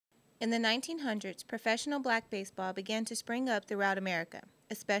In the 1900s, professional black baseball began to spring up throughout America,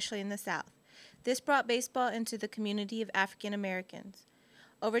 especially in the South. This brought baseball into the community of African Americans.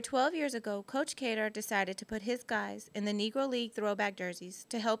 Over 12 years ago, Coach Cador decided to put his guys in the Negro League throwback jerseys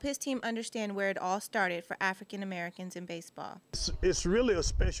to help his team understand where it all started for African Americans in baseball. It's really a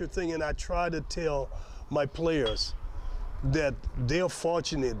special thing, and I try to tell my players that they're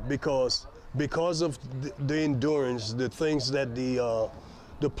fortunate because of the endurance, the things that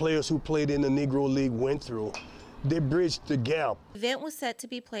the players who played in the Negro League went through. They bridged the gap. The event was set to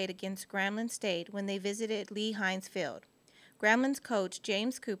be played against Grambling State when they visited Lee Hines Field. Grambling's coach,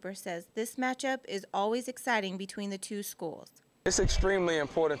 James Cooper, says this matchup is always exciting between the two schools. It's extremely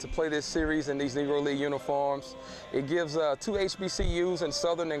important to play this series in these Negro League uniforms. It gives two HBCUs in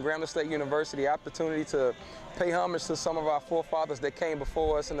Southern and Grambling State University opportunity to pay homage to some of our forefathers that came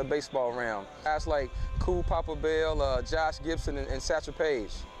before us in the baseball realm. Guys like Cool Papa Bell, Josh Gibson, and Satchel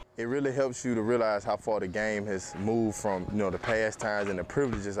Paige. It really helps you to realize how far the game has moved from, the past times and the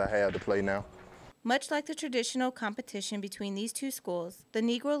privileges I have to play now. Much like the traditional competition between these two schools, the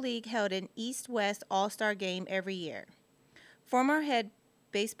Negro League held an East-West All-Star game every year. Former head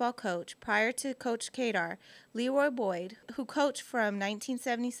baseball coach, prior to Coach Cador, Leroy Boyd, who coached from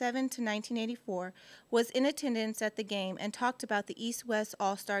 1977 to 1984, was in attendance at the game and talked about the East-West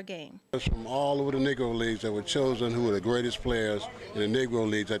All-Star game. From all over the Negro Leagues that were chosen who were the greatest players in the Negro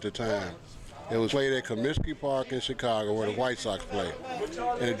Leagues at the time. It was played at Comiskey Park in Chicago where the White Sox play.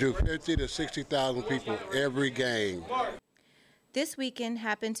 And it drew 50 to 60,000 people every game. This weekend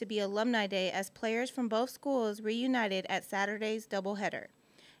happened to be Alumni Day as players from both schools reunited at Saturday's doubleheader.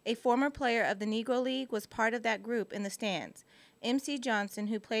 A former player of the Negro League was part of that group in the stands, MC Johnson,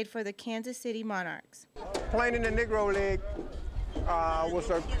 who played for the Kansas City Monarchs. Playing in the Negro League was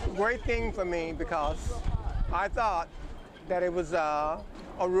a great thing for me because I thought that it was a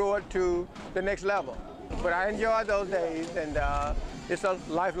road to the next level. But I enjoyed those days, and it's a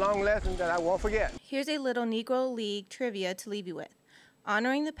lifelong lesson that I won't forget. Here's a little Negro League trivia to leave you with.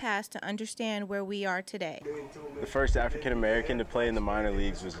 Honoring the past to understand where we are today. The first African American to play in the minor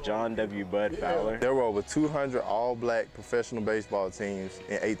leagues was John W. Bud Fowler. There were over 200 all-black professional baseball teams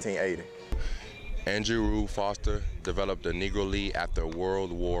in 1880. Andrew Rube Foster developed the Negro League after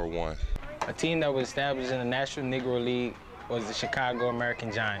World War I. A team that was established in the National Negro League was the Chicago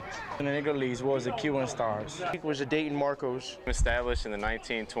American Giants. In the Negro Leagues was the Cuban Stars. It was the Dayton Marcos. Established in the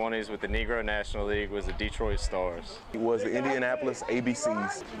 1920s with the Negro National League was the Detroit Stars. It was the Indianapolis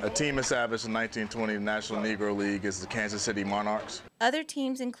ABCs. A team established in 1920, the National Negro League, is the Kansas City Monarchs. Other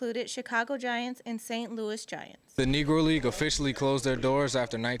teams included Chicago Giants and St. Louis Giants. The Negro League officially closed their doors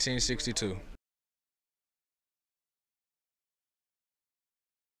after 1962.